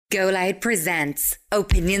Go Loud presents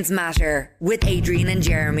Opinions Matter with Adrian and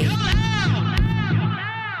Jeremy.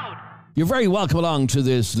 You're very welcome along to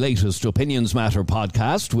this latest Opinions Matter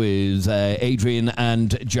podcast with Adrian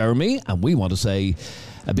and Jeremy. And we want to say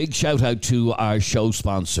a big shout out to our show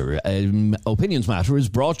sponsor. Opinions Matter is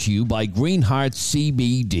brought to you by Greenheart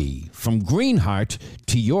CBD. From Greenheart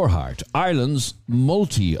to your heart, Ireland's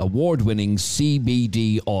multi-award-winning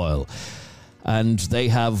CBD oil. And they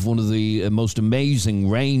have one of the most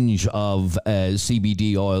amazing range of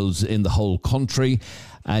CBD oils in the whole country.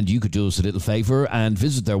 And you could do us a little favour and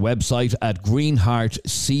visit their website at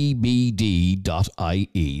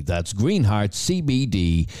greenheartcbd.ie. That's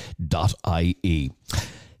greenheartcbd.ie.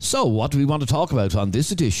 So, what do we want to talk about on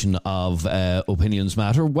this edition of Opinions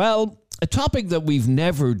Matter? Well, a topic that we've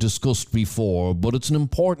never discussed before, but it's an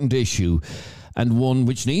important issue and one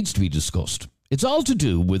which needs to be discussed. It's all to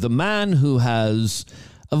do with a man who has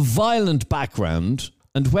a violent background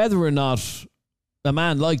and whether or not a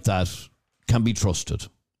man like that can be trusted.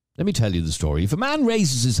 Let me tell you the story. If a man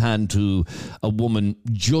raises his hand to a woman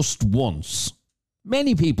just once,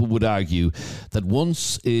 many people would argue that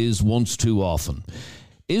once is once too often.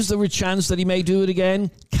 Is there a chance that he may do it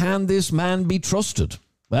again? Can this man be trusted?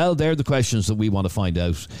 Well, they're the questions that we want to find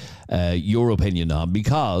out your opinion on,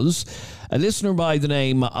 because a listener by the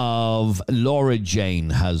name of Laura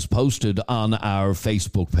Jane has posted on our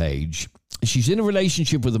Facebook page. She's in a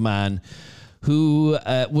relationship with a man who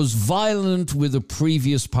was violent with a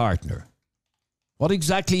previous partner. What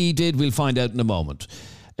exactly he did, we'll find out in a moment.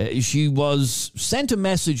 She was sent a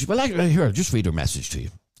message. Well, here, I'll just read her message to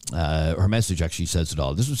you. Her message actually says it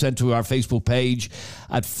all. This was sent to our Facebook page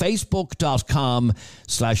at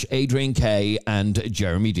facebook.com/Adrian K and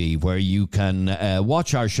Jeremy D, where you can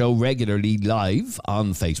watch our show regularly live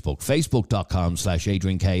on Facebook.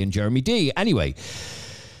 Facebook.com/Adrian K and Jeremy D. Anyway,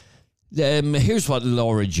 here's what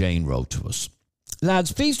Laura Jane wrote to us.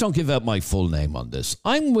 Lads, please don't give out my full name on this.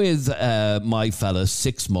 I'm with my fella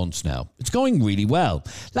 6 months now. It's going really well.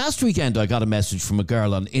 Last weekend, I got a message from a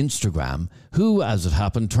girl on Instagram who, as it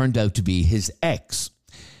happened, turned out to be his ex.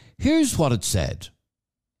 Here's what it said.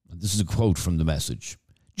 This is a quote from the message.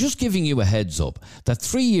 Just giving you a heads up that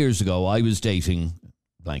 3 years ago, I was dating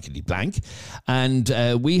blankety blank, and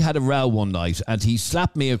we had a row one night, and he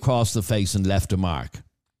slapped me across the face and left a mark.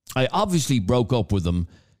 I obviously broke up with him,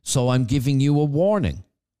 so I'm giving you a warning.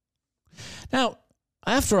 Now,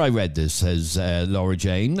 after I read this, says Laura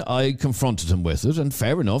Jane, I confronted him with it, and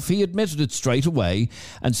fair enough, he admitted it straight away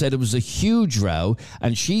and said it was a huge row,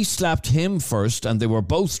 and she slapped him first, and they were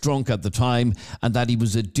both drunk at the time, and that he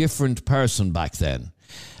was a different person back then.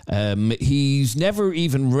 He's never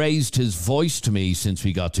even raised his voice to me since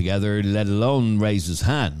we got together, let alone raise his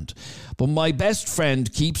hand. But my best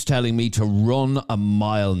friend keeps telling me to run a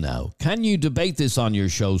mile now. Can you debate this on your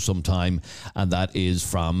show sometime? And that is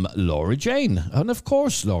from Laura Jane. And of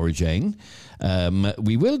course, Laura Jane,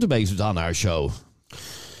 we will debate it on our show.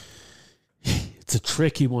 It's a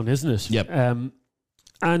tricky one, isn't it? Yep.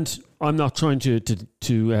 And I'm not trying to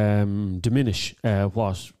diminish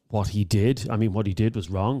what he did. I mean, what he did was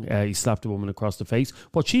wrong. He slapped a woman across the face.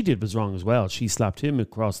 What she did was wrong as well. She slapped him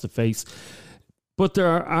across the face. But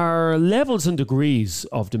there are levels and degrees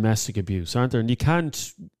of domestic abuse, aren't there? And you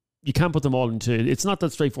can't put them all into... It's not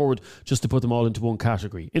that straightforward just to put them all into one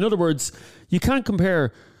category. In other words, you can't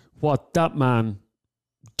compare what that man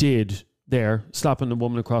did there, slapping a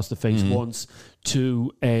woman across the face once,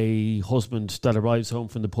 to a husband that arrives home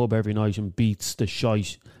from the pub every night and beats the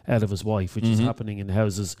shite out of his wife, which is happening in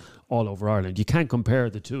houses all over Ireland. You can't compare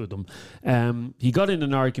the two of them. He got in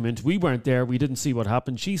an argument. We weren't there. We didn't see what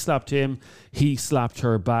happened. She slapped him. He slapped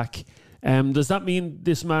her back. Does that mean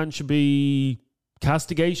this man should be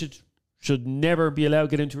castigated? Should never be allowed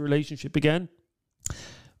to get into a relationship again?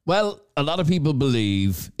 Well, a lot of people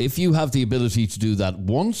believe if you have the ability to do that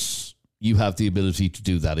once, you have the ability to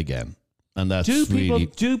do that again. And that's do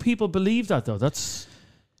people believe that, though? That's...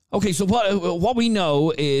 Okay, so what we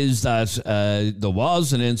know is that there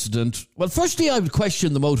was an incident. Well, firstly, I would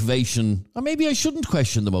question the motivation, or maybe I shouldn't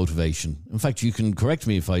question the motivation. In fact, you can correct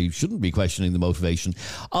me if I shouldn't be questioning the motivation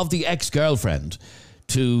of the ex-girlfriend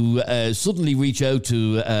to suddenly reach out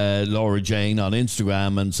to Laura Jane on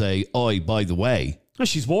Instagram and say, "Oi, by the way..." Oh,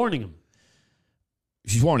 she's warning him.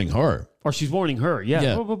 She's warning her. Or she's warning her,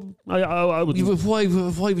 yeah. I would. Why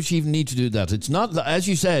would she even need to do that? It's not, as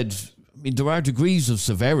you said, I mean, there are degrees of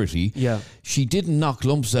severity. Yeah. She didn't knock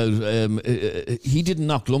lumps out, he didn't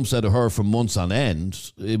knock lumps out of her for months on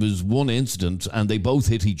end. It was one incident and they both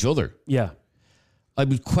hit each other. Yeah. I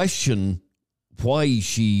would question why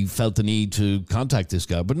she felt the need to contact this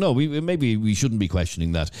guy. But no, maybe we shouldn't be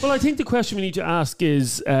questioning that. Well, I think the question we need to ask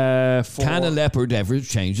is... can a leopard ever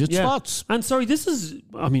change its spots? And sorry, this is...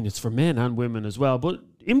 I mean, it's for men and women as well, but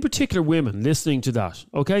in particular women listening to that,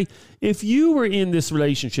 okay? If you were in this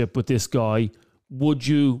relationship with this guy, would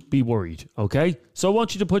you be worried, okay? So I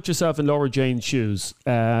want you to put yourself in Laura Jane's shoes.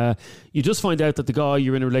 You just find out that the guy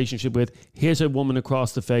you're in a relationship with hit a woman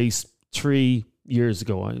across the face 3 years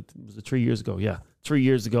ago. Was it 3 years ago? Yeah, 3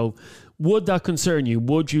 years ago. Would that concern you?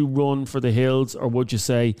 Would you run for the hills, or would you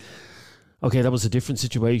say, okay, that was a different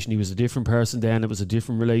situation. He was a different person then. It was a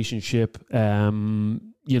different relationship.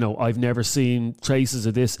 I've never seen traces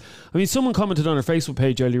of this. I mean, someone commented on our Facebook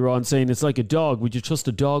page earlier on saying it's like a dog. Would you trust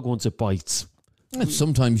a dog once it bites? And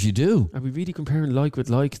sometimes you do. Are we really comparing like with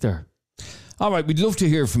like there? All right, we'd love to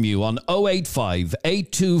hear from you on 085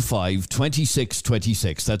 825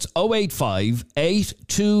 2626. That's 085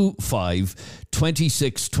 825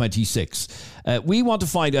 2626. We want to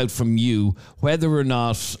find out from you whether or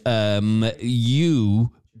not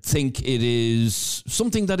you think it is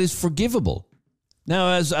something that is forgivable. Now,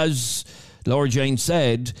 as Laura Jane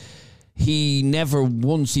said, he never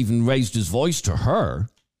once even raised his voice to her.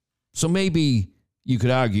 So maybe you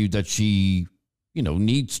could argue that she,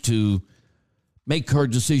 needs to make her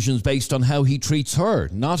decisions based on how he treats her,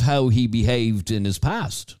 not how he behaved in his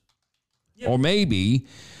past. Yep. Or maybe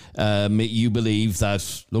you believe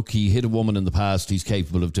that, look, he hit a woman in the past, he's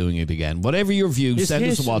capable of doing it again. Whatever your view, send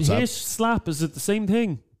us a WhatsApp. Hit, slap, is it the same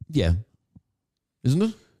thing? Yeah. Isn't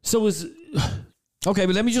it? So is... Okay,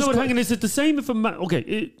 but let me just... No, hang on, is it the same if a man...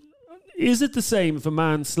 Okay, is it the same if a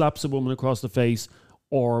man slaps a woman across the face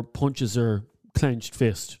or punches her clenched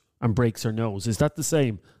fist and breaks her nose? Is that the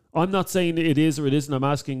same? I'm not saying it is or it isn't. I'm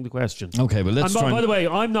asking the question. Okay, but let's try. By the way,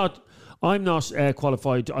 I'm not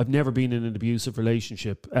qualified. I've never been in an abusive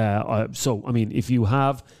relationship. So, I mean, if you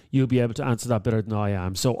have, you'll be able to answer that better than I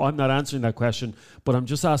am. So I'm not answering that question, but I'm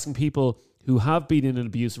just asking people who have been in an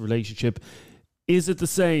abusive relationship, is it the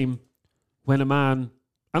same when a man,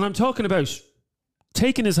 and I'm talking about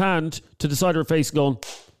taking his hand to the side of her face going,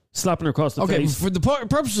 slapping her across the face. Okay, for the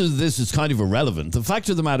purposes of this, it's kind of irrelevant. The fact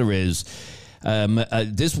of the matter is,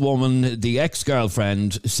 this woman, the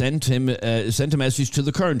ex-girlfriend, sent a message to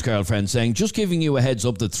the current girlfriend saying, just giving you a heads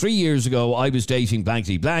up that 3 years ago I was dating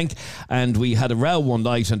blankety blank and we had a row one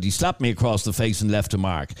night and he slapped me across the face and left a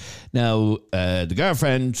mark. Now, the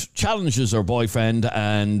girlfriend challenges her boyfriend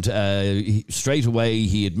and straight away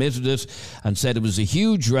he admitted it and said it was a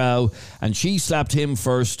huge row and she slapped him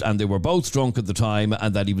first and they were both drunk at the time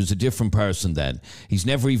and that he was a different person then. He's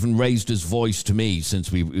never even raised his voice to me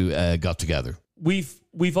since we got together.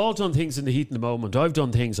 We've all done things in the heat of the moment. I've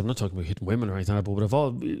done things, I'm not talking about hitting women or anything like that, but I've all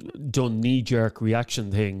done knee-jerk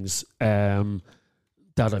reaction things that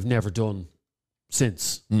I've never done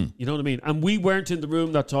since. You know what I mean? And we weren't in the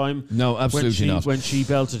room that time. No, absolutely not. When she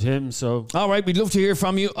belted him, so... All right, we'd love to hear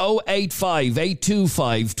from you. 085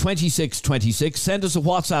 825 2626. Send us a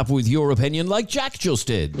WhatsApp with your opinion like Jack just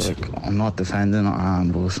did. Look, I'm not defending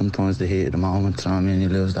it, but sometimes the heat of the moment, you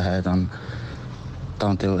lose the head and...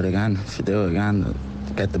 Don't do it again. If you do it again,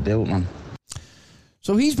 get the bill, man.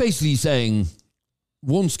 So he's basically saying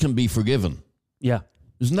once can be forgiven. Yeah.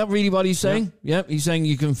 Isn't that really what he's saying? Yeah, he's saying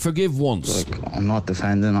you can forgive once. Look, I'm not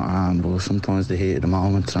defending it, but sometimes the heat of the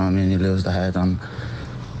moment, you lose the head and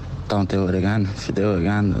don't do it again. If you do it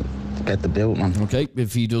again, get the bill, man. Okay,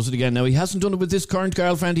 if he does it again. Now, he hasn't done it with this current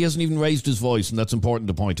girlfriend. He hasn't even raised his voice, and that's important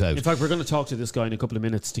to point out. In fact, we're going to talk to this guy in a couple of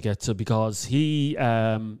minutes to get to, because he,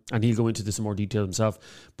 and he'll go into this in more detail himself,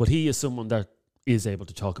 but he is someone that is able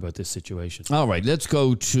to talk about this situation. All right, let's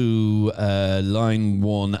go to line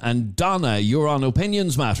one. And Donna, you're on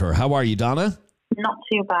Opinions Matter. How are you, Donna? Not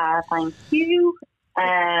too bad, thank you.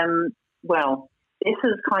 Well, this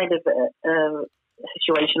is kind of a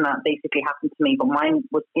situation that basically happened to me, but mine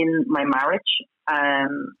was in my marriage. I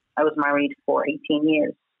was married for 18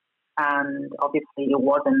 years, and obviously it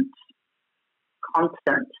wasn't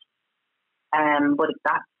constant. But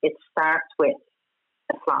it starts with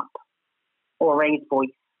a slap or raised voice,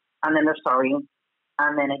 and then they're sorry,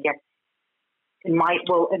 and then it gets, in my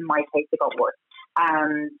case, it got worse.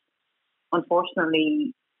 And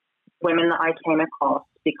unfortunately, women that I came across,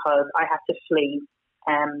 because I had to flee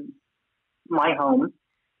my home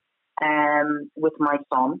with my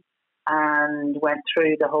son, and went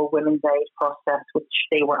through the whole women's aid process, which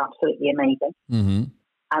they were absolutely amazing. Mm-hmm.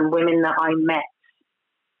 And women that I met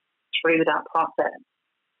through that process,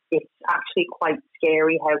 it's actually quite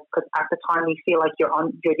scary how, because at the time you feel like you're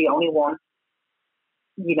the only one.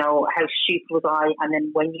 You know, how stupid was I? And then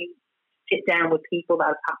when you sit down with people that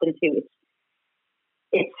have happened to,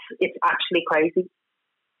 it's actually crazy.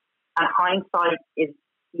 And hindsight is,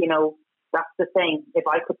 that's the thing. If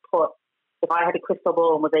I had a crystal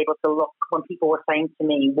ball and was able to look when people were saying to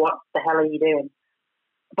me, "What the hell are you doing?"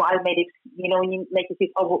 But I made it, when you make it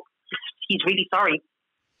think, "Oh, well, he's really sorry.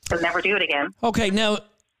 He'll never do it again." Okay, now,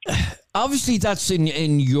 obviously that's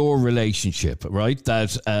in your relationship, right?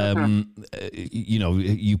 That,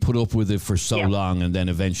 you put up with it for so long and then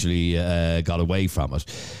eventually got away from it.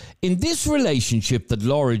 In this relationship that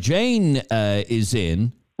Laura Jane is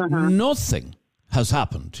in, nothing has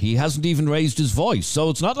happened. He hasn't even raised his voice. So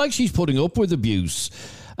it's not like she's putting up with abuse.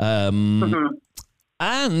 And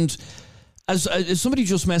as somebody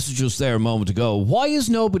just messaged us there a moment ago, why is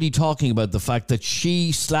nobody talking about the fact that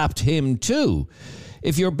she slapped him too?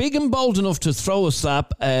 If you're big and bold enough to throw a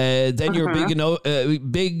slap, then you're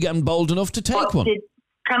big and bold enough to take one.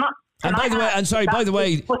 By the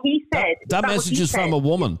way, what he said. That message is from a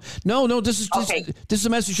woman. No, this is a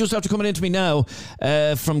message just after coming into me now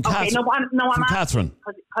from Catherine. I'm Catherine.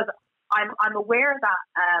 Because I'm aware that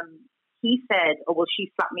he said, "Oh, well,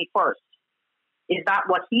 she slapped me first." Is that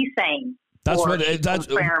what he's saying?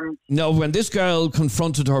 No, when this girl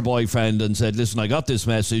confronted her boyfriend and said, "Listen, I got this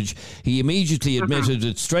message," he immediately admitted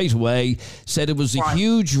it straight away, said it was a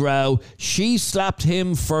huge row. She slapped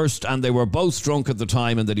him first and they were both drunk at the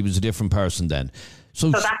time and that he was a different person then. So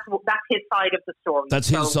that's his side of the story. That's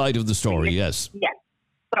his side of the story, yes. Yes.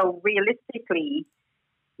 So realistically,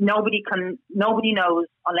 nobody knows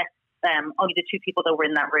unless only the two people that were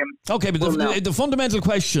in that room. Okay, but the fundamental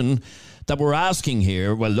question that we're asking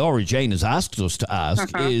here, well, Laura Jane has asked us to ask,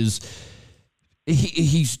 is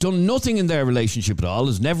he's done nothing in their relationship at all,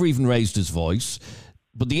 has never even raised his voice,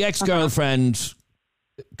 but the ex-girlfriend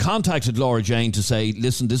contacted Laura Jane to say,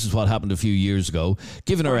 "Listen, this is what happened a few years ago,"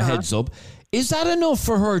 giving her a heads up. Is that enough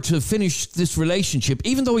for her to finish this relationship,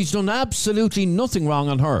 even though he's done absolutely nothing wrong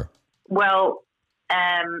on her? Well,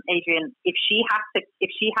 Adrian, if she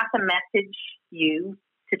has to message you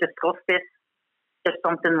to discuss this, there's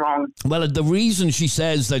something wrong. Well, the reason she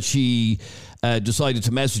says that she decided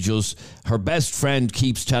to message us, her best friend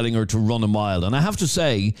keeps telling her to run a mile. And I have to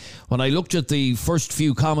say, when I looked at the first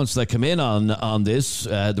few comments that came in on this,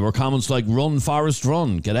 there were comments like, "Run, Forrest,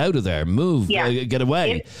 run. Get out of there. Move. Get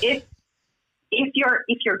away." If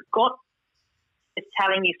your gut is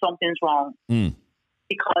telling you something's wrong,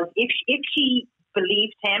 because if she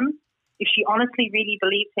believed him, if she honestly really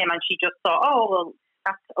believed him and she just thought, "Oh, well,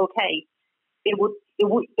 that's okay," it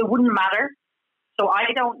wouldn't matter. So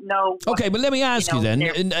I don't know. Okay, but let me ask you then,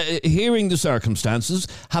 hearing the circumstances,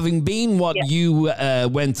 having been what you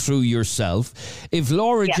went through yourself, if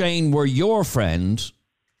Laura Jane were your friend,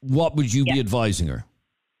 what would you be advising her?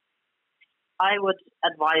 I would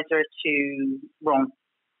advise her to run.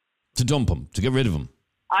 To dump him, to get rid of him.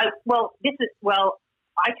 This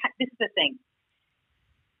is the thing.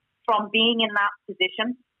 From being in that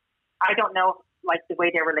position, I don't know, like, the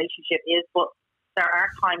way their relationship is, but there are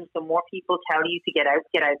times the more people tell you to get out,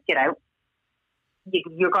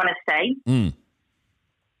 you're going to stay. And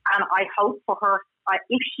I hope for her,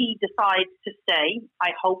 if she decides to stay,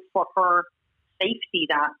 I hope for her safety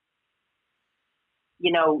that,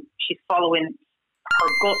 she's following her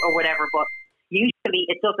gut or whatever, but usually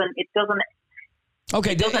it doesn't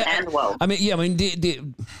end well.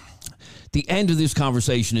 The end of this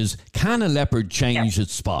conversation is, can a leopard change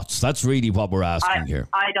its spots? That's really what we're asking here.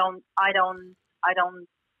 I don't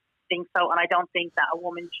think so, and I don't think that a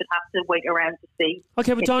woman should have to wait around to see if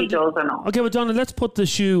he does or not. Okay, but Donna, let's put the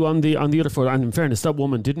shoe on the other foot. And in fairness, that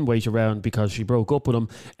woman didn't wait around because she broke up with him.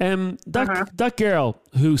 That girl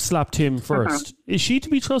who slapped him first, is she to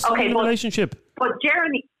be trusted in a relationship? But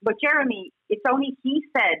Jeremy, it's only he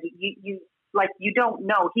said you don't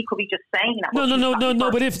know. He could be just saying that.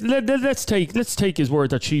 No. But let's take his word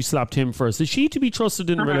that she slapped him first. Is she to be trusted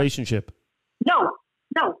in a relationship? No,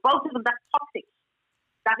 both of them. That's toxic.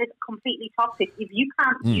 That is completely toxic. If you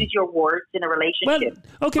can't use your words in a relationship,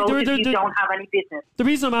 you don't have any business. The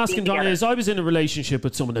reason I'm asking, Donna, is I was in a relationship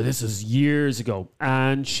with someone, this is years ago,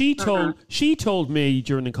 and she told me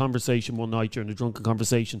during a conversation one night, during a drunken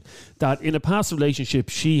conversation, that in a past relationship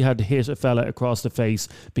she had hit a fella across the face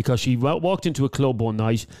because she walked into a club one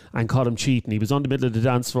night and caught him cheating. He was on the middle of the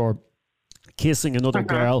dance floor kissing another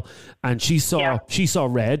girl, and she saw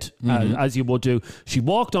red, as you would do. She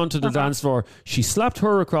walked onto the dance floor, she slapped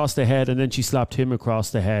her across the head, and then she slapped him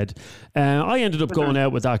across the head. I ended up going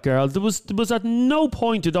out with that girl. There was at no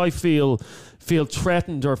point did I feel feel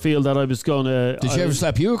threatened or feel that I was going to... Did she ever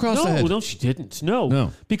slap you across the head? No, she didn't.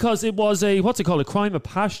 No. Because it was a crime of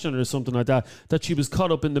passion or something like that she was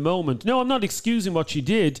caught up in the moment. No, I'm not excusing what she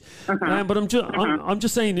did, but I'm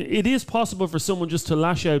just saying it is possible for someone just to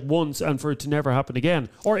lash out once and for it to never happen again.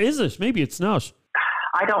 Or is it? Maybe it's not.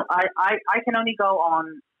 I can only go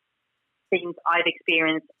on things I've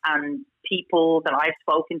experienced and people that I've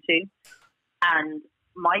spoken to. And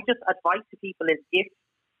my just advice to people is, if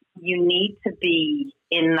you need to be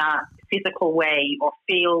in that physical way or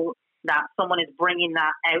feel that someone is bringing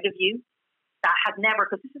that out of you, that had never,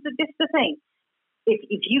 because this is the thing. If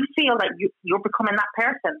you feel that you're becoming that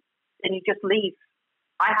person, then you just leave.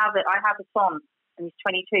 I have a son and he's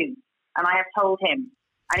 22, and I have told him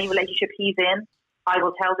any relationship he's in, I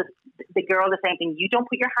will tell the girl the same thing. You don't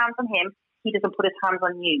put your hands on him. He doesn't put his hands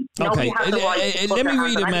on you. Okay, let me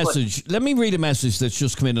read a message. Let me read a message that's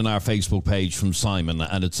just come in on our Facebook page from Simon,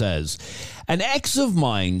 and it says, "An ex of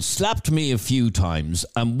mine slapped me a few times,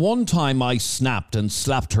 and one time I snapped and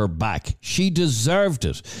slapped her back. She deserved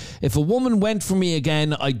it. If a woman went for me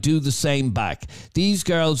again, I'd do the same back. These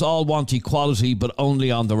girls all want equality, but only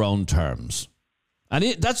on their own terms." And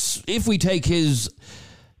that's if we take his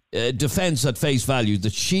defence at face value,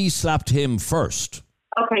 that she slapped him first.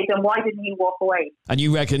 Okay, then why didn't he walk away? And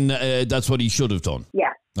you reckon that's what he should have done?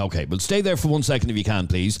 Yeah. Okay, well, stay there for 1 second if you can,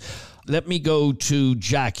 please. Let me go to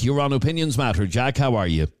Jack. You're on Opinions Matter. Jack, how are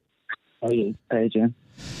you? Hey, Jen.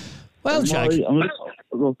 Well, Jack.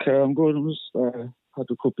 I'm good. I'm just had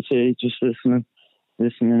a cup of tea, just listening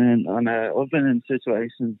in. And I've been in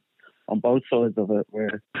situations on both sides of it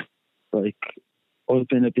where, like, I've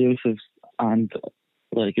been abusive and,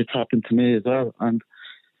 like, it's happened to me as well. And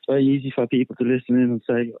it's very easy for people to listen in and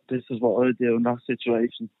say, this is what I do in that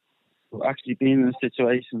situation. But actually being in a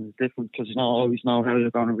situation is different because you don't always know how you're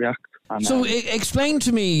going to react. And, so explain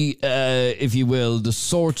to me, if you will, the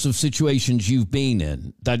sorts of situations you've been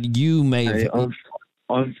in that you may have...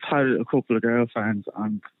 I've had a couple of girlfriends,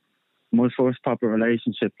 and my first proper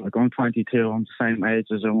relationship, like, I'm 22, I'm the same age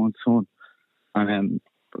as my one son. And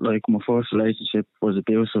like, my first relationship was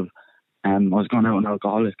abusive. I was going out an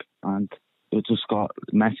alcoholic, and it just got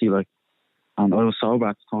messy, like, and I was sober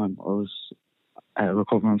at the time. I was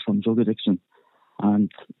recovering from drug addiction,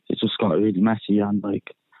 and it just got really messy, and,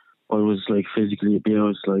 like, I was, like, physically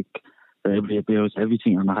abused, like, verbally abused,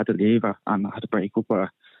 everything, and I had to leave her, and I had to break up with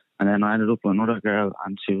her, and then I ended up with another girl,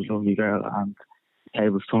 and she was a lovely girl, and the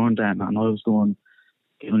tables turned then, and I was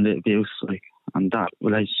giving the abuse, like, and that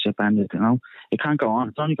relationship ended. You know, it can't go on.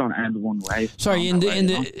 It's only going to end one way. Sorry, in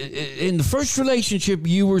the first relationship,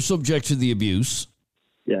 you were subject to the abuse.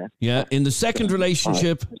 Yeah. Yeah. In the second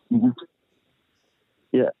relationship,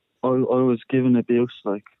 yeah, I was given abuse.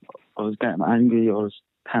 Like, I was getting angry. I was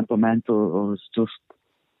temperamental. I was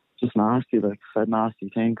just nasty. Like, said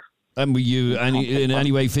nasty things. And were you in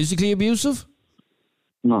any way physically abusive?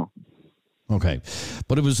 No. Okay,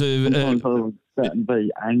 but it was sometimes I was getting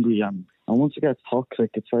very angry, and once it gets toxic,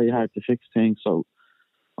 it's very hard to fix things. So,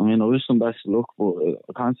 I mean, I wish them best of luck, but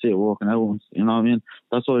I can't see it working out once. You know what I mean?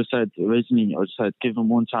 That's what I said originally. I just said give them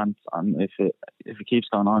one chance, and if it keeps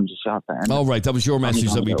going on, just have to end it. Oh, right, that was your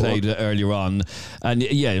message that we played earlier on, and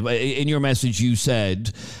yeah, in your message you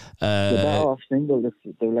said. The better off single if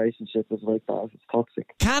the relationship is like that, if it's toxic.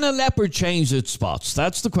 Can a leopard change its spots?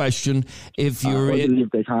 That's the question. If you're, I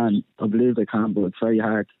believe they can. But it's very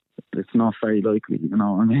hard. It's not very likely. You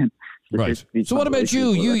know what I mean? Right. So what about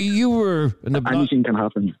you? You were anything can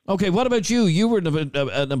happen. Okay. What about you? You were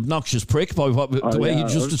an obnoxious prick by the way you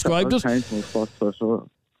just described it. My spots for sure.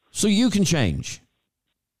 So you can change.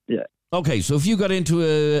 Yeah. Okay. So if you got into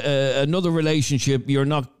another relationship, you're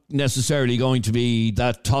not necessarily going to be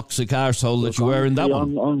that toxic arsehole that you were in that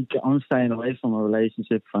one. I'm staying away from a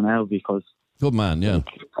relationship for now because. Good man, yeah.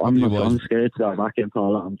 I'm scared to go back into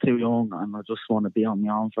all that. I'm too young, and I just want to be on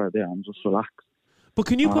my own for a bit and just relax. But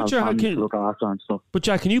can you put your hand? But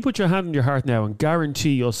Jack, can you put your hand on your heart now and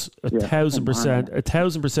guarantee us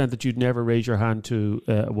 1,000% that you'd never raise your hand to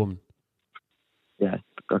a woman? Yeah,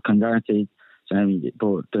 I can guarantee, Jamie.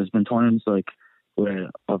 But there's been times like where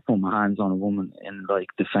I've put my hands on a woman in like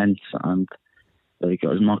defence, and like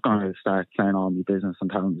I'm not going to start saying all my business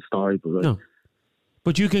and telling the story, but like, no.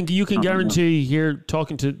 But you can guarantee here,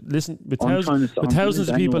 talking to thousands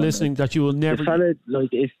of people listening, that you will never. Fella, like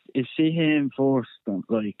if she hit him first,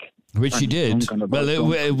 like which she did.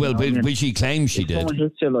 Which she claims she did. If someone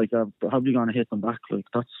hits you, like you're probably going to hit them back. Like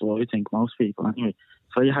that's what I think most people. Anyway,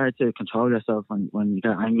 it's very hard to control yourself when you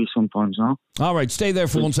get angry sometimes. No. All right, stay there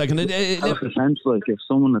for 1 second. Self-defense, like if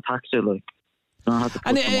someone attacks you, like. don't have to put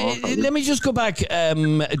And them off. let me just go back,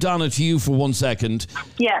 Donna, to you for 1 second.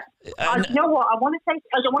 Yeah. You know what? I want to take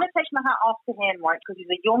my hat off to him, right? Because he's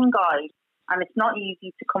a young guy, and it's not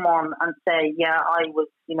easy to come on and say, "Yeah, I was,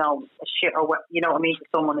 a shit," or what, you know what I mean, to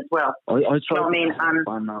someone as well. I tried. You know what I mean? And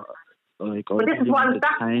but this is what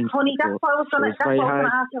honey. That's what I was going to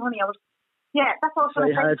ask you, honey. That's what I was going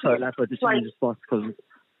to say. It's very hard to left with the change of spots because.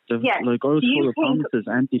 I was full of promises,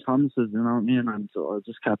 empty promises, you know what I mean? And so I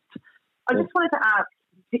just kept. I just wanted to ask,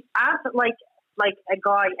 as like a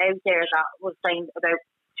guy out there that was saying about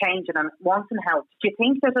changing and wanting help, do you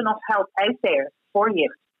think there's enough help out there for you?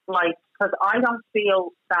 Like, because I don't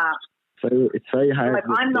feel that. So it's very hard like,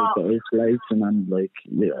 I'm not isolation and like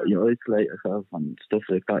you isolate yourself and stuff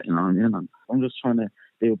like that, you know what I mean? And I'm just trying to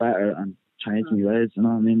do better and change my ways, you know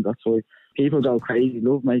what I mean? That's why people go crazy.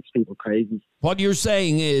 Love makes people crazy. What you're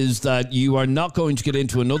saying is that you are not going to get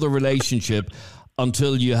into another relationship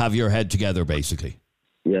until you have your head together, basically.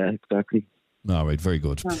 Yeah, exactly. All right, very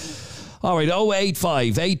good. All right,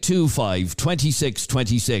 085 825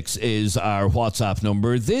 2626 is our WhatsApp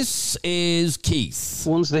number. This is Keith.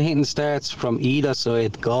 Once the hitting starts from either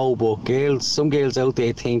side, go. But some girls out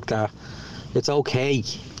there think that it's okay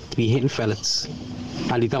to be hitting fellas.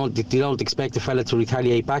 And they don't expect the fella to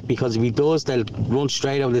retaliate back, because if he does, they'll run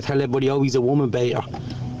straight out. They tell everybody, oh, he's a woman baiter,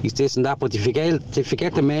 he's this and that. But they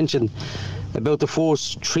forget to mention about the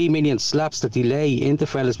first 3 million slaps that they lay into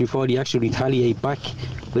fellas before they actually retaliate back.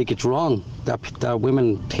 Like, it's wrong that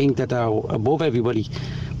women think that they're above everybody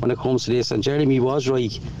when it comes to this. And Jeremy was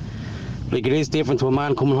right. Like, it is different to a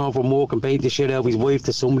man coming home from work and beating the shit out of his wife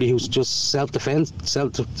to somebody who's just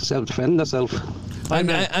self-defending herself.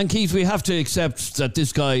 And Keith, we have to accept that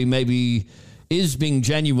this guy maybe is being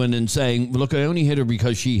genuine and saying, look, I only hit her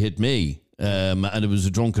because she hit me, and it was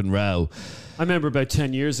a drunken row. I remember about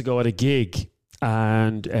 10 years ago at a gig,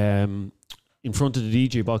 and in front of the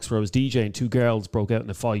DJ box where I was DJing, two girls broke out in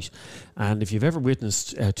a fight. And if you've ever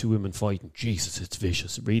witnessed two women fighting, Jesus, it's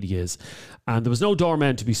vicious. It really is. And there was no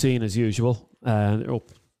doorman to be seen as usual. They're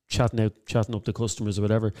up chatting up the customers or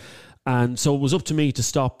whatever. And so it was up to me to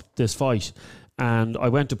stop this fight. And I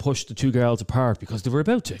went to push the two girls apart because they were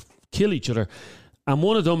about to kill each other. And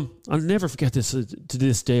one of them, I'll never forget this to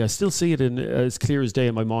this day, I still see it in as clear as day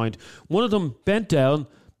in my mind. One of them bent down,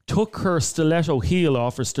 took her stiletto heel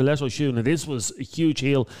off her stiletto shoe, and this was a huge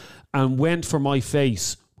heel, and went for my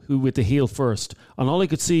face, who with the heel first. And all I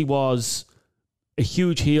could see was a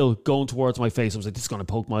huge heel going towards my face. I was like, this is going to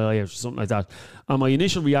poke my eye out or something like that. And my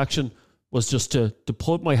initial reaction was just to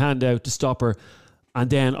put my hand out to stop her. And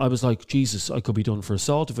then I was like, Jesus, I could be done for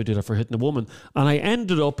assault if I did it for hitting a woman. And I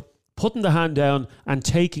ended up putting the hand down and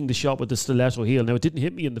taking the shot with the stiletto heel. Now, it didn't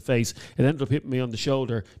hit me in the face. It ended up hitting me on the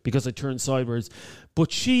shoulder because I turned sideways.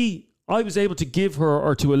 But I was able to give her,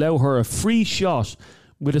 or to allow her, a free shot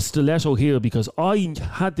with a stiletto heel, because I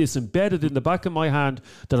had this embedded in the back of my hand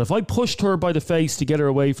that if I pushed her by the face to get her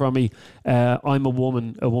away from me, I'm a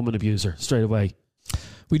woman abuser straight away.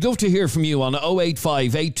 We'd love to hear from you on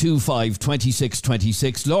 085 825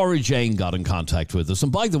 2626. Laura Jane got in contact with us.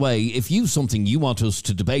 And by the way, if you've something you want us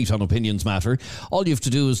to debate on Opinions Matter, all you have to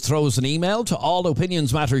do is throw us an email to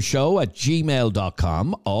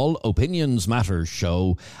allopinionsmattershow@gmail.com,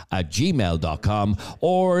 allopinionsmattershow@gmail.com,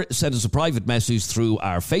 or send us a private message through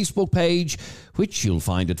our Facebook page, which you'll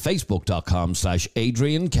find at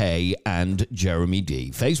facebook.com/Adrian K and Jeremy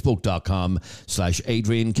D.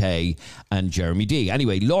 Facebook.com/Adrian K and Jeremy D.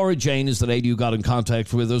 Anyway, Laura Jane is the lady who got in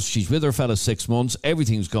contact with us. She's with her fella 6 months.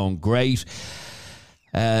 Everything's going great.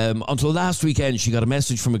 Until last weekend, she got a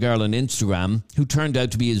message from a girl on Instagram who turned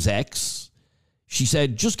out to be his ex. She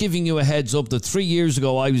said, just giving you a heads up that 3 years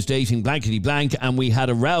ago I was dating blankety blank and we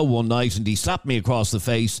had a row one night and he slapped me across the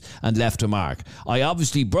face and left a mark. I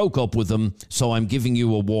obviously broke up with him, so I'm giving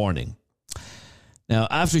you a warning. Now,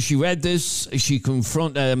 after she read this,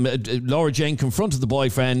 Laura Jane confronted the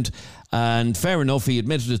boyfriend, and fair enough, he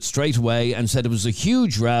admitted it straight away and said it was a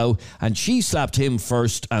huge row and she slapped him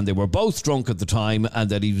first and they were both drunk at the time and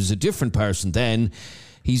that he was a different person then.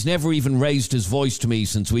 He's never even raised his voice to me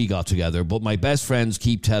since we got together, but my best friends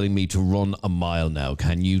keep telling me to run a mile now.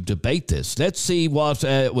 Can you debate this? Let's see what...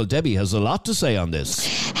 Debbie has a lot to say on this.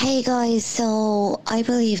 Hey guys, so I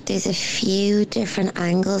believe there's a few different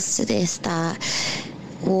angles to this that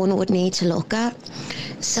one would need to look at.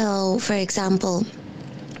 So, for example,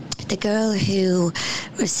 the girl who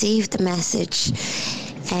received the message,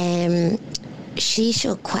 she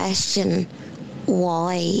should question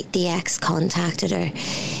why the ex contacted her.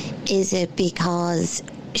 Is it because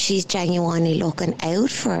she's genuinely looking out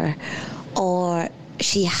for her, or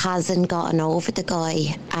she hasn't gotten over the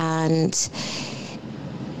guy and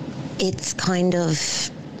it's kind of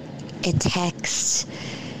a text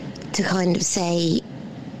to kind of say,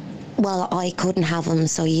 well, I couldn't have him,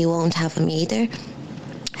 so you won't have him either.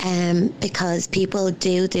 Because people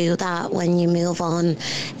do that when you move on.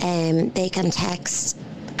 They can text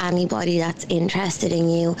anybody that's interested in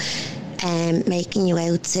you, making you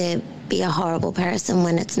out to be a horrible person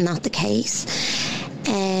when it's not the case.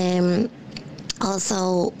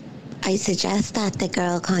 Also, I suggest that the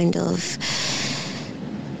girl kind of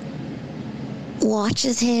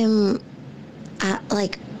watches him at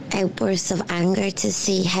like outbursts of anger to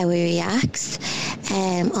see how he reacts,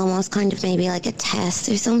 almost kind of maybe like a test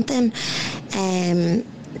or something, to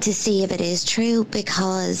see if it is true,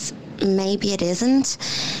 because maybe it isn't.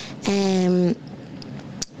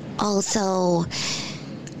 Also,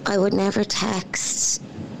 I would never text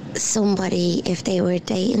somebody if they were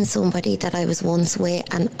dating somebody that I was once with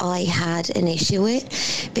and I had an issue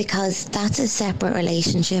with, because that's a separate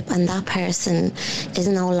relationship and that person is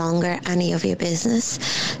no longer any of your business.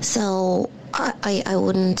 So I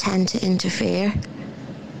wouldn't tend to interfere.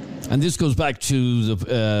 And this goes back to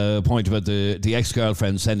the point about the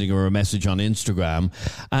ex-girlfriend sending her a message on Instagram,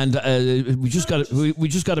 and we just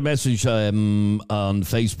got a message on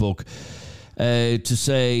Facebook to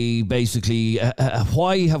say basically,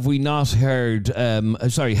 why have we not heard?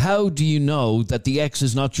 How do you know that the ex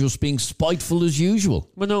is not just being spiteful as usual?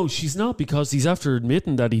 Well, no, she's not, because he's after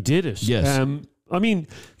admitting that he did it. Yes. I mean,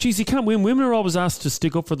 geez, you can't win. Women are always asked to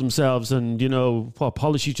stick up for themselves and,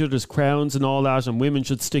 polish each other's crowns and all that, and women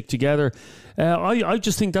should stick together. I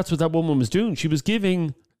just think that's what that woman was doing. She was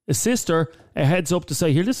giving a sister a heads up to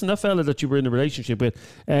say, here, listen, that fella that you were in a relationship with,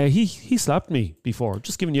 he slapped me before.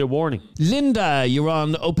 Just giving you a warning. Linda, you're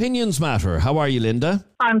on Opinions Matter. How are you, Linda?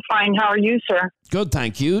 I'm fine. How are you, sir? Good,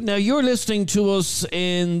 thank you. Now, you're listening to us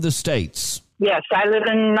in the States. Yes, I live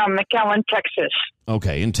in McAllen, Texas.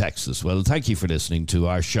 Okay, in Texas. Well, thank you for listening to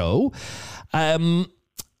our show.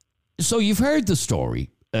 So you've heard the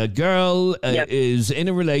story. A girl is in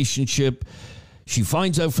a relationship. She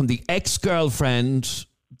finds out from the ex-girlfriend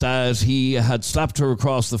that he had slapped her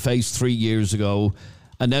across the face 3 years ago.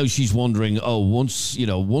 And now she's wondering, once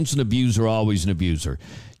an abuser, always an abuser.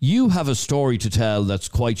 You have a story to tell that's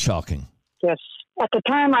quite shocking. Yes. At the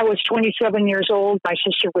time I was 27 years old, my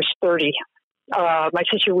sister was 30. My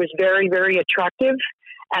sister was very, very attractive,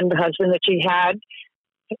 and the husband that she had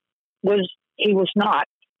was not.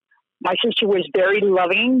 My sister was very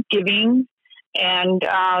loving, giving, and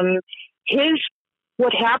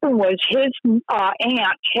what happened was his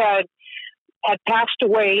aunt had passed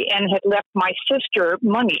away and had left my sister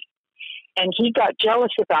money, and he got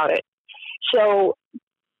jealous about it. So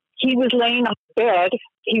he was laying on the bed.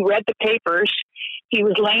 He read the papers. He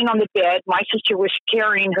was laying on the bed. My sister was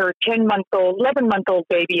carrying her 11-month-old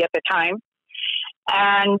baby at the time.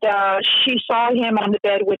 And she saw him on the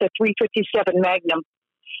bed with a .357 Magnum.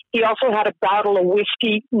 He also had a bottle of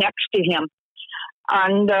whiskey next to him.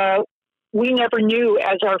 And we never knew,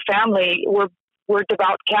 as our family, we're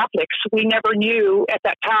devout Catholics, we never knew at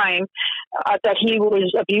that time that he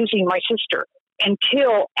was abusing my sister.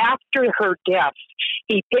 Until after her death,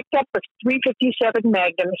 he picked up a .357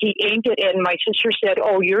 Magnum. He aimed it, and my sister said,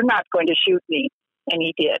 "Oh, you're not going to shoot me," and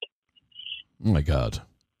he did. Oh my God!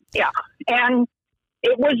 Yeah, and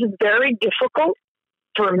it was very difficult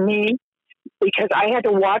for me because I had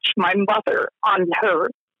to watch my mother on her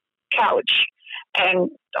couch, and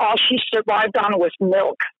all she survived on was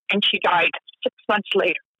milk, and she died 6 months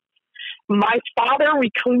later. My father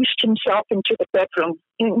reclused himself into the bedroom.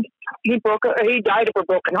 He died of a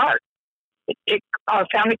broken heart. Our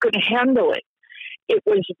family couldn't handle it. It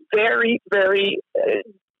was very, very.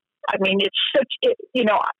 It's such.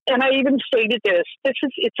 And I even stated this.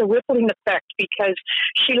 It's a rippling effect because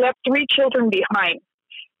she left 3 children behind.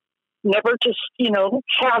 Never to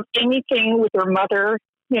have anything with her mother.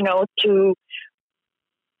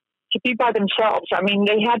 To be by themselves. I mean,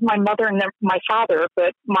 they had my mother and my father,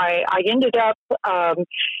 but I ended up,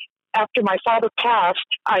 after my father passed,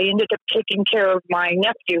 I ended up taking care of my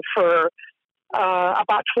nephew for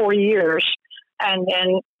about 4 years.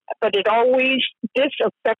 But this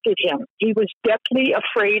affected him. He was deathly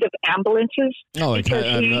afraid of ambulances. Oh,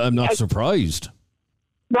 I'm not surprised.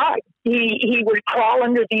 Right. He would crawl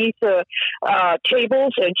underneath the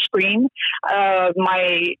tables and scream.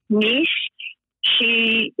 My niece,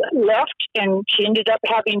 she left and she ended up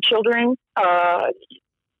having children. Her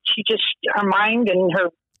mind and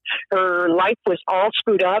her life was all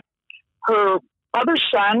screwed up. Her other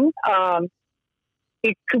son,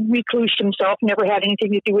 he reclused himself, never had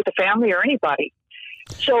anything to do with the family or anybody.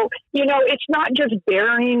 So, it's not just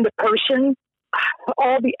burying the person,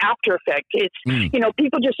 all the after effect. It's,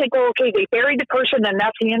 people just think, oh, okay, they buried the person and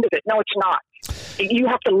that's the end of it. No, it's not. You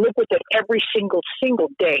have to live with it every single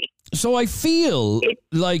day. So I feel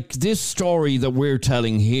like this story that we're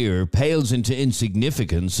telling here pales into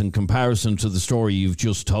insignificance in comparison to the story you've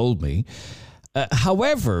just told me.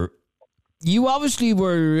 However, you obviously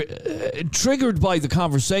were triggered by the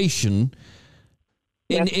conversation.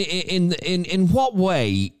 In what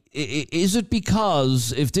way? Is it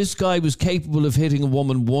because if this guy was capable of hitting a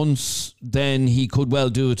woman once, then he could well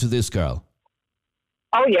do it to this girl?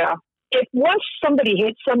 Oh, yeah. If once somebody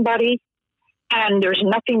hits somebody and there's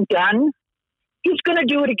nothing done, he's going to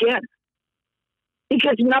do it again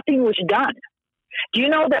because nothing was done. Do you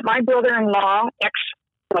know that my brother-in-law,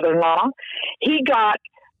 ex-brother-in-law,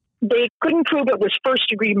 they couldn't prove it was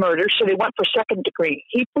first-degree murder, so they went for second degree.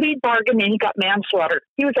 He plead bargained and he got manslaughter.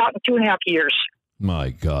 He was out in 2.5 years.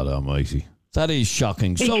 My God almighty. That is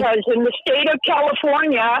shocking. Because in the state of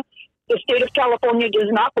California does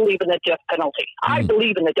not believe in the death penalty. I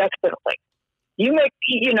believe in the death penalty. You make,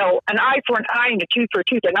 an eye for an eye and a tooth for a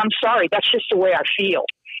tooth, and I'm sorry, that's just the way I feel.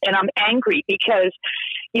 And I'm angry because,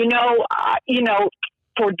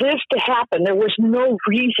 for this to happen, there was no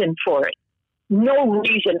reason for it. No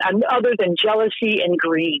reason other than jealousy and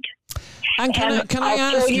greed. And can I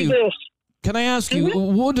ask you this? Can I ask you,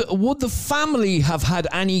 would the family have had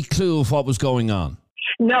any clue of what was going on?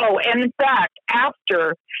 No, and in fact,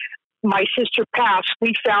 after my sister passed,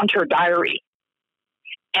 we found her diary.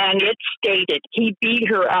 And it stated he beat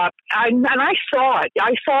her up. And I saw it.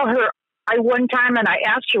 I saw her one time and I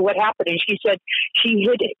asked her what happened. And she said she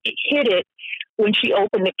hid it when she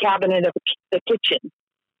opened the cabinet of the kitchen.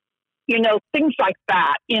 Things like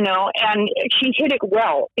that, and she hid it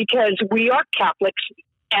well because we are Catholics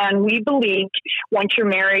and we believed once you're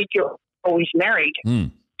married, you're always married.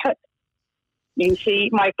 You see,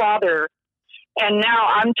 my father, and now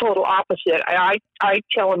I'm total opposite. I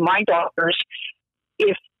tell my daughters,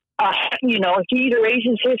 if he either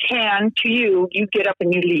raises his hand to you, you get up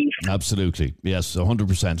and you leave. Absolutely. Yes,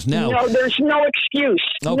 100%. Now, no, there's no excuse.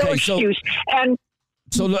 Okay, no excuse.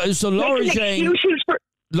 So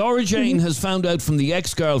Laura Jane has found out from the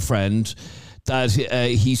ex-girlfriend that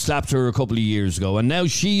he slapped her a couple of years ago, and now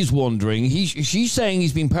she's wondering, she's saying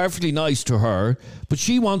he's been perfectly nice to her, but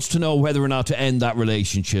she wants to know whether or not to end that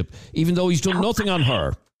relationship, even though he's done nothing on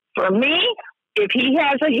her. For me, if he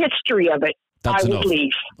has a history of it, I would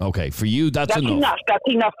leave. Okay, for you, that's enough. That's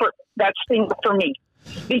enough for me.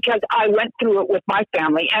 Because I went through it with my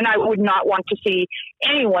family, and I would not want to see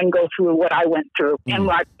anyone go through what I went through and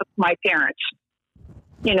my parents.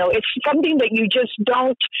 It's something that you just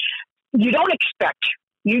don't expect.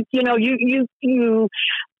 If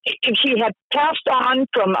she had passed on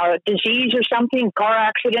from a disease or something, car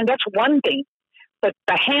accident, that's one thing. But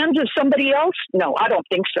the hands of somebody else, no, I don't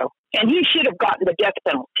think so. And he should have gotten the death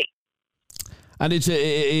penalty. And it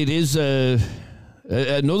is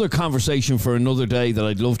another conversation for another day that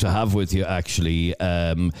I'd love to have with you, actually,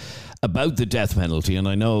 about the death penalty. And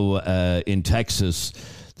I know in Texas,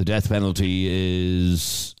 the death penalty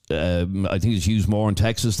is, I think it's used more in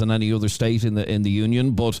Texas than any other state in the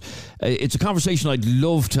union. But it's a conversation I'd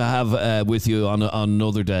love to have with you on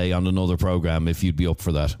another day, on another program, if you'd be up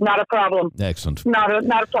for that. Not a problem. Excellent. Not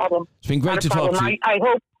a problem. It's been great to talk to you. I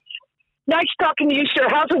hope. Nice talking to you, sir.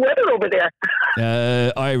 How's the weather over there?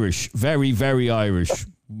 Irish. Very, very Irish.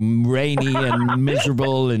 Rainy and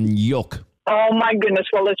miserable and yuck. Oh, my goodness.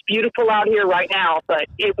 Well, it's beautiful out here right now, but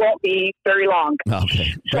it won't be very long.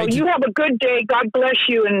 Okay. So you have a good day. God bless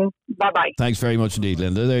you, and bye-bye. Thanks very much indeed,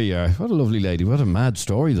 Linda. There you are. What a lovely lady. What a mad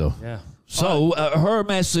story, though. Yeah. So her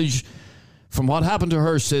message from what happened to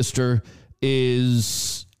her sister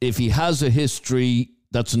is if he has a history,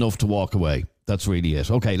 that's enough to walk away. That's really it.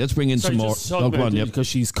 Okay, let's bring in some more. Because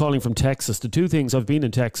she's calling from Texas. The two things, I've been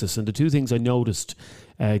in Texas, and the two things I noticed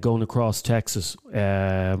going across Texas,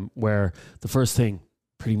 where the first thing,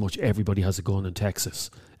 pretty much everybody has a gun in Texas.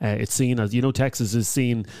 It's seen as, Texas is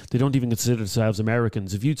seen, they don't even consider themselves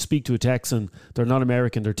Americans. If you speak to a Texan, they're not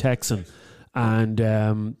American, they're Texan. And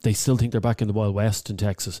they still think they're back in the Wild West in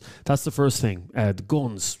Texas. That's the first thing. The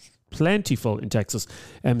guns, plentiful in Texas.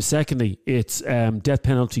 Secondly, it's death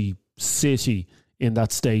penalty city in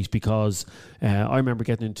that state, because I remember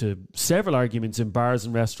getting into several arguments in bars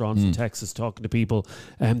and restaurants in Texas, talking to people,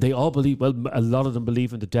 and they all believe, well, a lot of them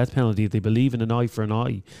believe in the death penalty. They believe in an eye for an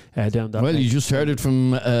eye down that way. You just heard it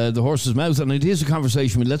from the horse's mouth, and it is a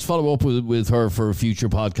conversation. Let's follow up with her for a future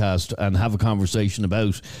podcast and have a conversation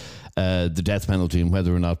about the death penalty and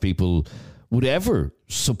whether or not people would ever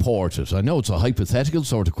support it? I know it's a hypothetical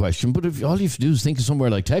sort of question, but if all you have to do is think of somewhere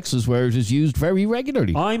like Texas where it is used very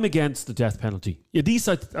regularly. I'm against the death penalty. Yeah,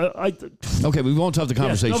 okay, we won't have the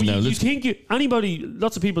conversation now.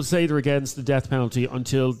 Lots of people say they're against the death penalty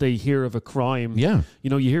until they hear of a crime. Yeah.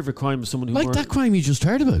 You hear of a crime of someone who... Like that crime you just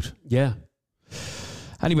heard about. Yeah.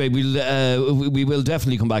 Anyway, we will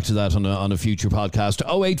definitely come back to that on a future podcast.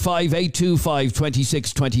 085 825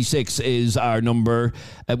 2626 is our number.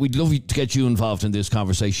 We'd love to get you involved in this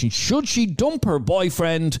conversation. Should she dump her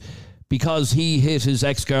boyfriend because he hit his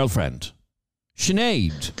ex-girlfriend?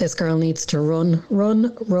 Sinead. This girl needs to run.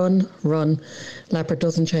 Leopard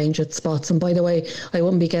doesn't change its spots. And by the way, I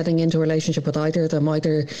wouldn't be getting into a relationship with either of them,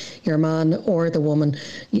 either your man or the woman.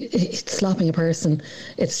 Slapping a person,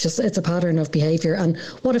 it's a pattern of behaviour. And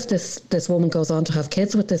what if this woman goes on to have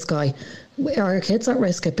kids with this guy? Are kids at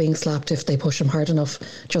risk of being slapped if they push them hard enough?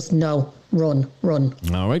 Just no. Run.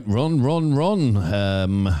 All right, run.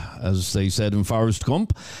 As they said in Forrest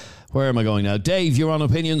Gump. Where am I going now? Dave, you're on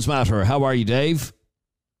Opinions Matter. How are you, Dave?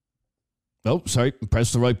 Oh, sorry.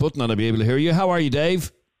 Press the right button and I'll be able to hear you. How are you, Dave?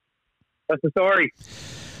 That's the story.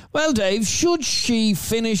 Well, Dave, should she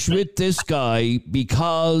finish with this guy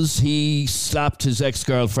because he slapped his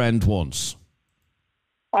ex-girlfriend once?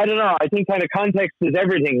 I don't know. I think kind of context is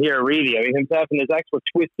everything here, really. I mean, himself and his ex were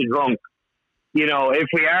twisted drunk. If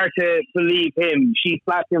we are to believe him, she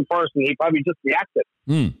slapped him first and he probably just reacted.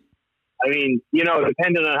 I mean,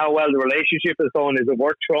 depending on how well the relationship is going, is it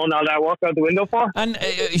worth throwing all that work out the window for? And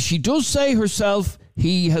she does say herself,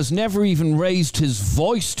 he has never even raised his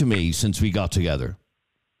voice to me since we got together.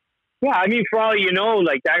 Yeah, I mean, for all you know,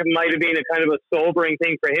 that might have been a kind of a sobering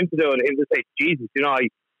thing for him to do, and him to say, Jesus, I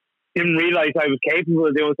didn't realize I was capable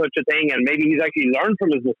of doing such a thing, and maybe he's actually learned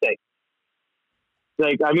from his mistake.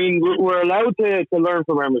 We're allowed to learn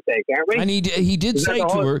from our mistakes, aren't we? And he did say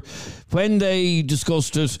to her, when they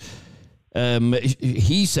discussed it,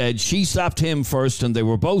 he said she slapped him first and they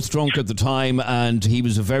were both drunk at the time and he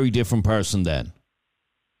was a very different person then.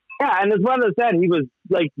 Yeah, and as well as that, he was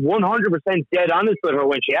 100% dead honest with her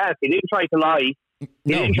when she asked. He didn't try to lie. He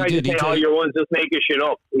didn't try to say, your one's just making shit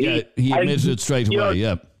up. He admitted it straight away,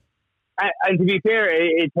 yeah. And to be fair,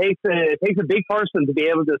 it takes a big person to be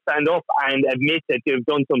able to stand up and admit that you've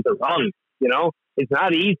done something wrong. It's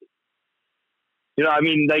not easy. There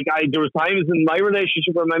was times in my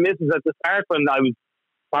relationship with my missus at the start when I was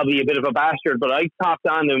probably a bit of a bastard, but I topped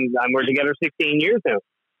on and we're together 16 years now.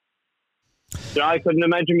 I couldn't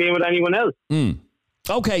imagine being with anyone else.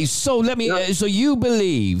 Okay, so so you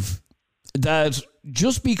believe that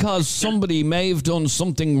just because somebody may have done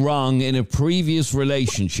something wrong in a previous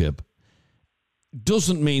relationship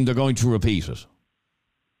doesn't mean they're going to repeat it?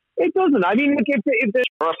 It doesn't. I mean, if there's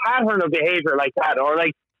a pattern of behavior like that, or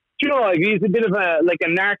if he's a bit of a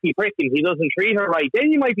narky prick and he doesn't treat her right,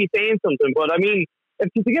 then you might be saying something. But I mean, if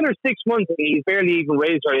she's together 6 months and he's barely even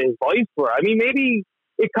raised his voice for her, I mean, maybe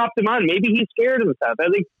it copped him on. Maybe he's scared of himself.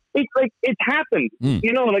 It happened.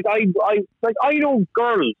 I know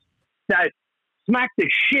girls that smack the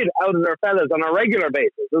shit out of their fellas on a regular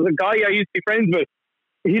basis. There's a guy I used to be friends with.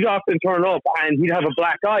 He'd often turn up and he'd have a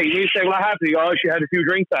black eye. And he'd say, "What happened?" She had a few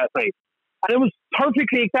drinks last night. And it was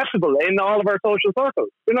perfectly acceptable in all of our social circles.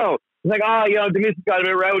 It's the missus got a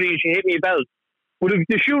bit rowdy and she hit me a belt. But if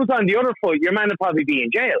the shoe was on the other foot, your man would probably be in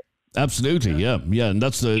jail. Absolutely, yeah, and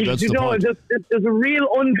that's the point. There's a real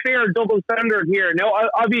unfair double standard here. Now,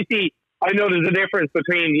 obviously, I know there's a difference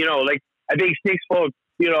between a big 6 foot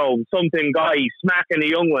something guy smacking a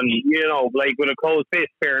young one with a closed fist.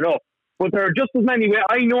 Fair enough, but there are just as many.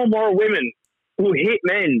 I know more women who hit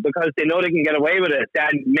men because they know they can get away with it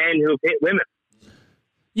than men who hit women.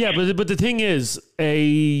 Yeah, but the thing is,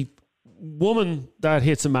 a woman that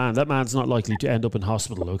hits a man, that man's not likely to end up in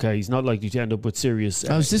hospital, okay? He's not likely to end up with serious...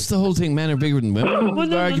 is this the whole thing? Men are bigger than women? I'm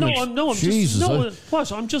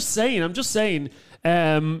just saying.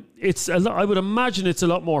 It's I would imagine it's a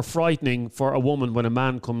lot more frightening for a woman when a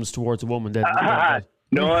man comes towards a woman than...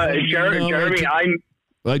 Jeremy,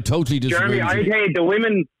 I totally disagree. Jeremy, I tell you,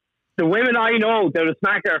 the women I know that will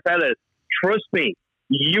smack their fellas, trust me,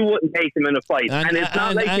 you wouldn't take them in a fight. And it's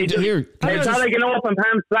not like it's not like an open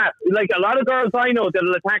palm slap. A lot of girls I know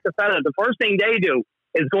that'll attack a fella, the first thing they do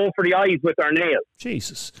is go for the eyes with their nails.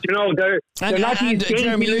 Jesus. They're not these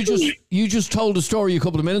Jeremy, you just told a story a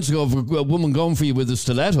couple of minutes ago of a woman going for you with a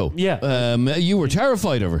stiletto. Yeah. You were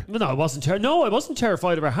terrified of her. No, I wasn't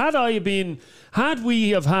terrified of her. Had we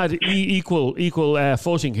have had equal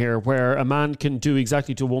footing here, where a man can do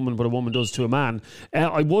exactly to a woman what a woman does to a man,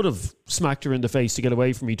 I would have smacked her in the face to get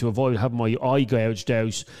away from me to avoid having my eye gouged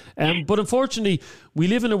out. But unfortunately, we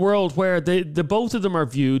live in a world where the both of them are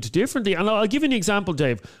viewed differently. And I'll give you an example,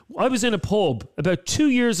 Dave. I was in a pub about 2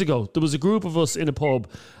 years ago. There was a group of us in a pub,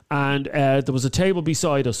 and there was a table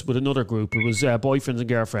beside us with another group. It was boyfriends and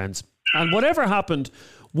girlfriends. And whatever happened,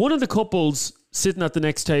 one of the couples sitting at the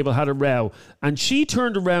next table had a row, and she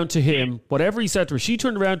turned around to him, whatever he said to her, she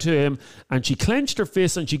turned around to him and she clenched her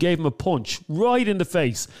fist and she gave him a punch right in the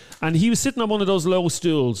face. And he was sitting on one of those low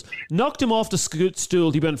stools, knocked him off the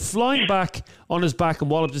stool. He went flying back on his back and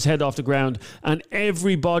walloped his head off the ground, and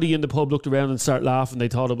everybody in the pub looked around and started laughing. They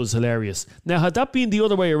thought it was hilarious. Now, had that been the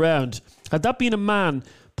other way around, had that been a man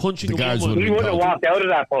punching a woman, he would have walked out of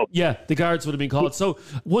that pub. Yeah, the guards would have been called. So,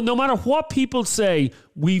 no matter what people say,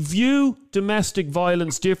 we view domestic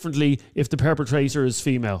violence differently if the perpetrator is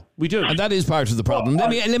female. We do, and that is part of the problem. Let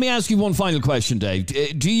me ask you one final question, Dave.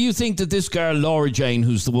 Do you think that this girl, Laura Jane,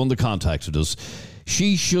 who's the one that contacted us,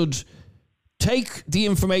 she should take the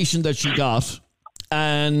information that she got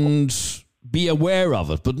and be aware of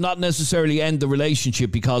it, but not necessarily end the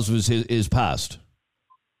relationship because of his past?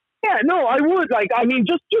 Yeah, no, I would.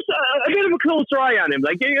 Just a bit of a closer eye on him.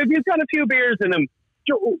 Like, if he's got a few beers in him,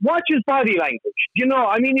 watch his body language.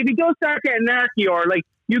 If he does start getting narky, or like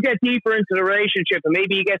you get deeper into the relationship and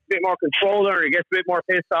maybe he gets a bit more controller or he gets a bit more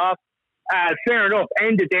pissed off, fair enough,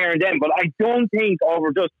 end it there and then. But I don't think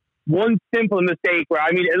over just one simple mistake where,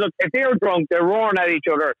 look, if they're drunk, they're roaring at each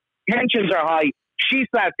other, tensions are high, she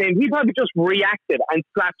slapped him, he probably just reacted and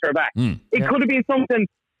slapped her back. It could have been something.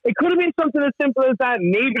 It could have been something as simple as that.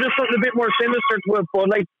 Maybe there's something a bit more sinister to it. But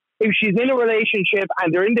like, if she's in a relationship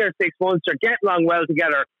and they're in there 6 months, they're getting along well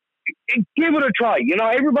together, give it a try.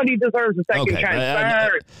 Everybody deserves a second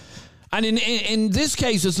chance. And in this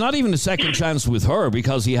case, it's not even a second chance with her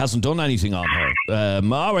because he hasn't done anything on her.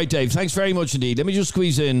 All right, Dave, thanks very much indeed. Let me just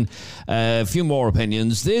squeeze in a few more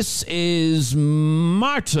opinions. This is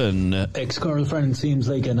Martin. Ex-girlfriend seems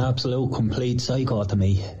like an absolute complete psycho to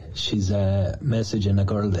me. She's messaging a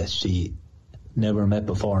girl that she never met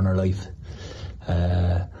before in her life,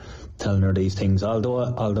 telling her these things, although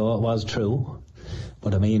it was true.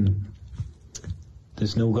 But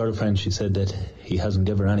this new girlfriend, she said that he hasn't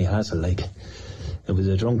given her any hassle. Like, it was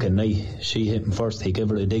a drunken night. She hit him first, he gave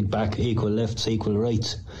her a dig back, equal lefts, equal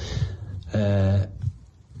rights.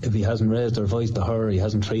 If he hasn't raised her voice to her, he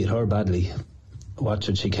hasn't treated her badly, what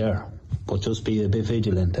should she care? But just be a bit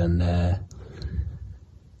vigilant, and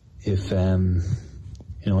if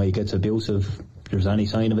he gets abusive, there's any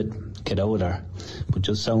sign of it, get out of there. But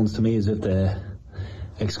just sounds to me as if the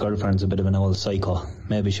ex-girlfriend's a bit of an old psycho.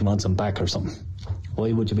 Maybe she wants him back or something.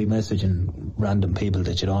 Why would you be messaging random people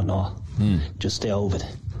that you don't know? Just stay over it.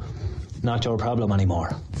 Not your problem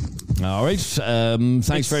anymore. All right.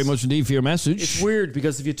 Thanks very much indeed for your message. It's weird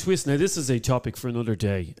because if you twist... Now, this is a topic for another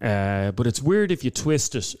day. But it's weird if you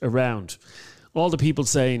twist it around. All the people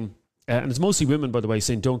saying... and it's mostly women, by the way,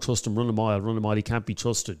 saying, don't trust him, run a mile, he can't be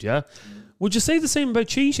trusted, yeah? Would you say the same about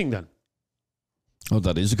cheating then? Oh,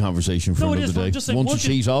 that is a conversation for another day. Just saying, once you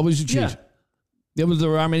cheat, always you cheat. Yeah, well,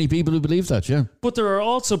 there are many people who believe that, yeah. But there are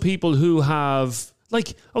also people who have,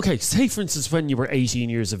 like, okay, say for instance when you were 18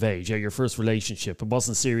 years of age, your first relationship, it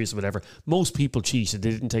wasn't serious or whatever, most people cheated, they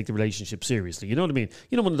didn't take the relationship seriously, you know what I mean?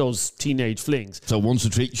 One of those teenage flings. So once you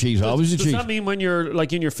cheat, always you cheat. Does that mean when you're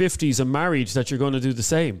like in your 50s and married that you're going to do the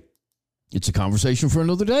same? It's a conversation for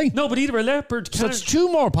another day. No, but either a leopard So it's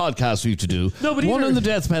 2 more podcasts for you to do. No, but one on the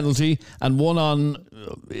death penalty and one on...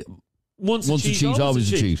 Once a cheat,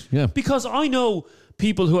 always a cheat. Yeah. Because I know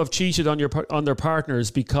people who have cheated on their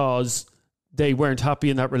partners because they weren't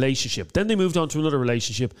happy in that relationship. Then they moved on to another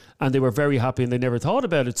relationship and they were very happy and they never thought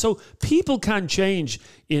about it. So people can change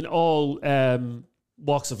in all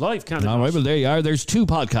walks of life, can't it? All right, well, there you are. There's 2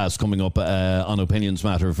 podcasts coming up on Opinions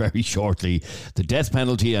Matter very shortly. The death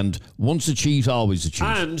penalty and once a cheat, always a cheat.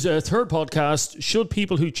 And a third podcast, should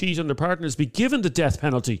people who cheat on their partners be given the death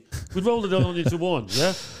penalty? We'd roll it all into one,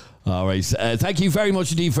 yeah? All right. Thank you very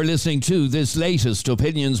much indeed for listening to this latest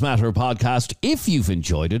Opinions Matter podcast. If you've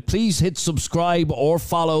enjoyed it, please hit subscribe or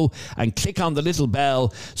follow and click on the little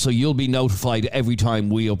bell so you'll be notified every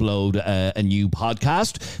time we upload a new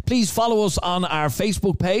podcast. Please follow us on our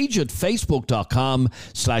Facebook page at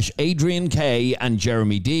facebook.com/Adrian K and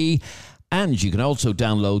Jeremy D. And you can also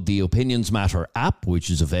download the Opinions Matter app, which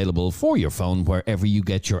is available for your phone wherever you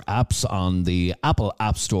get your apps on the Apple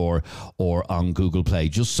App Store or on Google Play.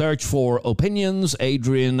 Just search for Opinions,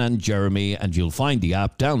 Adrian and Jeremy, and you'll find the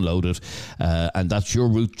app, download it. And that's your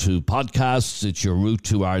route to podcasts. It's your route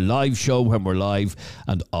to our live show when we're live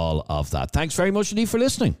and all of that. Thanks very much indeed for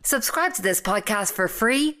listening. Subscribe to this podcast for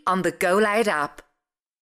free on the Go Loud app.